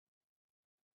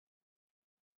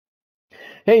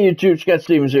Hey YouTube, Scott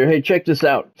Stevens here. Hey, check this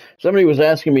out. Somebody was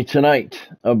asking me tonight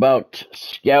about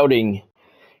scouting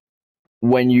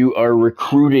when you are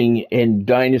recruiting in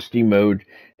Dynasty mode.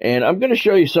 And I'm going to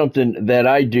show you something that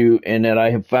I do and that I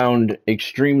have found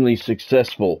extremely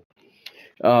successful.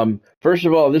 First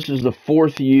of all, this is the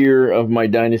fourth year of my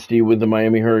Dynasty with the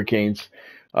Miami Hurricanes.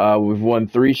 We've won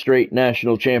 3 straight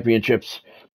national championships.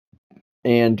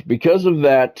 And because of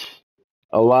that,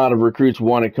 a lot of recruits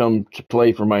want to come to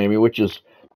play for Miami, which is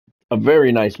a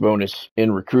very nice bonus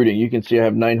in recruiting. You can see I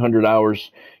have 900 hours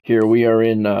here. We are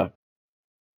in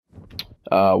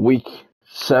week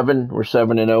 7. We're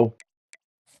 7-0.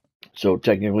 So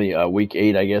technically week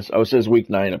 8, I guess. Oh, it says week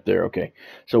 9 up there. Okay.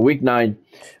 So week 9.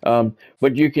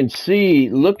 But you can see,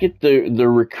 look at the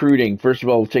recruiting. First of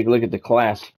all, we'll take a look at the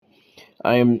class.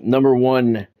 I am number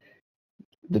 1,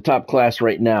 the top class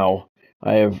right now.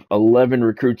 I have 11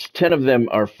 recruits. 10 of them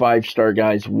are 5-star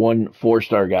guys, 1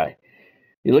 4-star guy.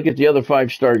 You look at the other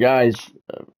 5-star guys,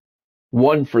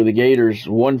 1 for the Gators,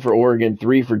 1 for Oregon,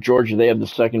 3 for Georgia. They have the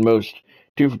second most,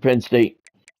 2 for Penn State,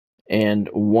 and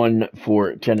 1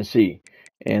 for Tennessee.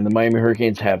 And the Miami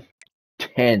Hurricanes have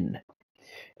 10.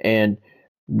 And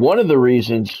one of the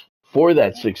reasons for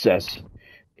that success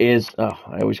is,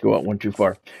 I always go out one too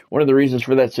far. One of the reasons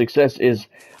for that success is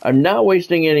I'm not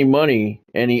wasting any money,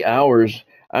 any hours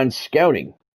on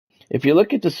scouting. If you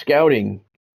look at the scouting,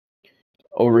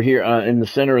 over here in the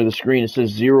center of the screen, it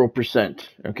says 0%.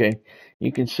 Okay,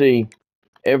 you can see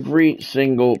every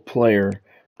single player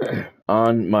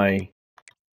on my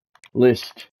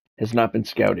list has not been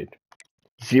scouted.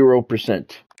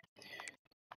 0%.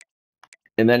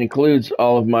 And that includes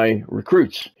all of my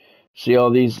recruits. See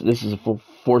all these? This is a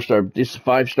 4-star. This is a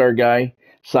 5-star guy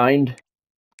signed.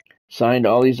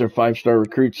 All these are 5-star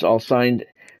recruits, all signed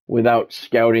without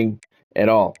scouting at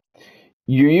all.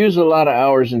 You use a lot of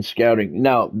hours in scouting.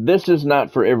 Now, this is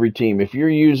not for every team. If you're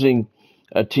using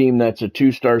a team that's a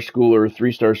 2-star school or a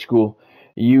 3-star school,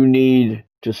 you need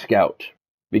to scout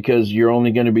because you're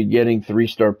only going to be getting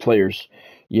 3-star players.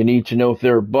 You need to know if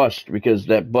they're a bust because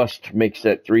that bust makes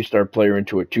that 3-star player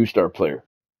into a 2-star player.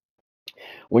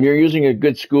 When you're using a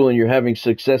good school and you're having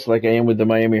success like I am with the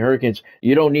Miami Hurricanes,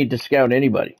 you don't need to scout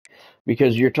anybody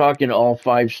because you're talking all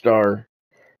 5-star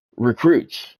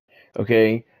recruits,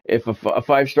 okay? If a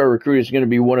 5-star recruit is going to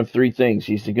be one of 3 things,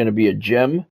 he's going to be a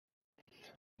gem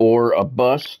or a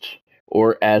bust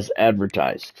or as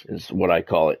advertised is what I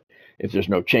call it, if there's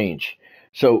no change.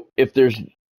 So if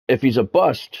he's a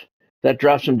bust, that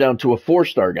drops him down to a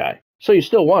 4-star guy. So you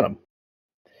still want him.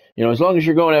 You know, as long as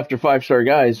you're going after 5-star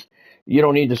guys, you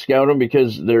don't need to scout them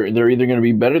because they're either going to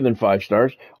be better than 5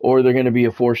 stars or they're going to be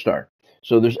a 4-star.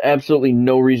 So there's absolutely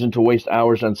no reason to waste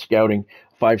hours on scouting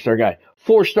a 5-star guy.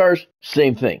 4 stars,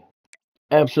 same thing.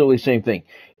 Absolutely same thing.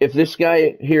 If this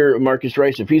guy here, Marcus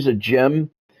Rice, if he's a gem,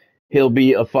 he'll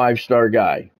be a 5-star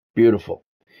guy. Beautiful.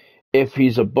 If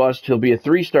he's a bust, he'll be a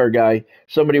 3-star guy.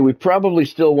 Somebody we probably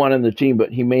still want on the team,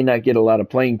 but he may not get a lot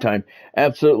of playing time.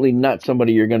 Absolutely not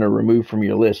somebody you're going to remove from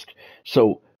your list.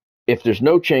 So if there's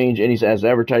no change and he's as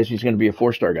advertised, he's going to be a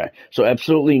 4-star guy. So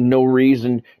absolutely no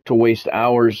reason to waste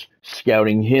hours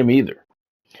scouting him either.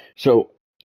 So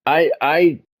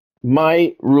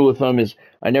my rule of thumb is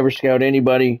I never scout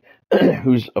anybody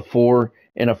who's a 4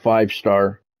 and a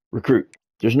 5-star recruit.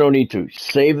 There's no need to.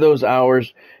 Save those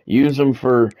hours. Use them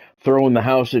for throwing the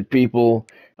house at people.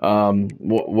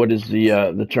 What is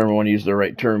the term? I want to use the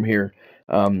right term here.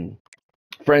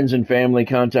 Friends and family,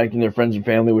 contacting their friends and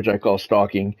family, which I call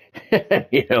stalking.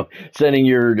 Sending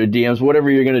your DMs, whatever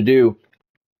you're going to do.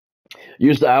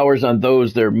 Use the hours on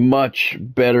those. They're much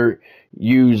better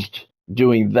used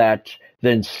doing that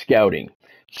than scouting.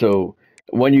 So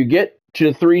when you get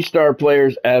to 3-star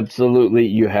players, absolutely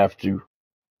you have to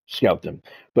scout them.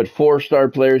 But 4-star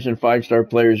players and 5-star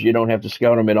players, you don't have to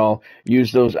scout them at all.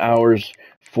 Use those hours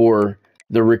for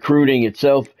the recruiting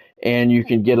itself, and you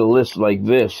can get a list like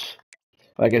this.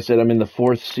 Like I said, I'm in the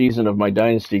 4th season of my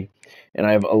Dynasty, and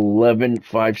I have 11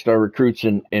 5-star recruits,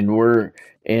 and we're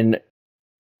in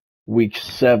week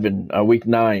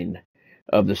 9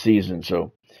 of the season.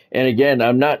 So, and again,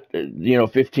 I'm not,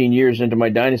 15 years into my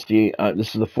Dynasty.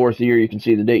 This is the 4th year. You can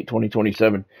see the date,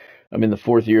 2027. I'm in the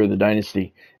 4th year of the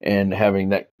Dynasty and having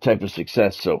that type of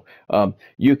success. So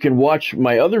you can watch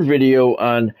my other video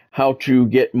on how to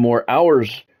get more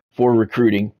hours for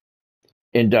recruiting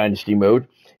in Dynasty mode,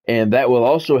 and that will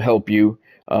also help you.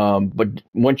 But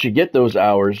once you get those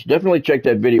hours, definitely check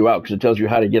that video out because it tells you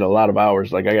how to get a lot of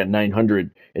hours. Like I got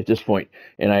 900 at this point,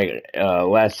 and I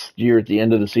last year at the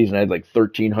end of the season I had like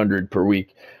 1,300 per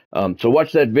week. So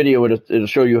watch that video. It'll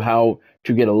show you how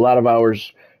to get a lot of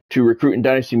hours to recruit in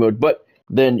Dynasty mode. But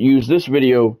then use this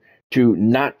video to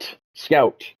not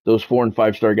scout those 4 and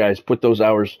 5-star guys. Put those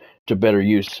hours to better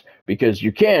use, because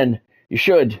you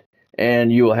should,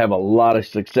 and you will have a lot of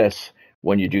success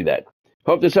when you do that.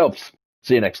 Hope this helps.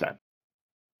 See you next time.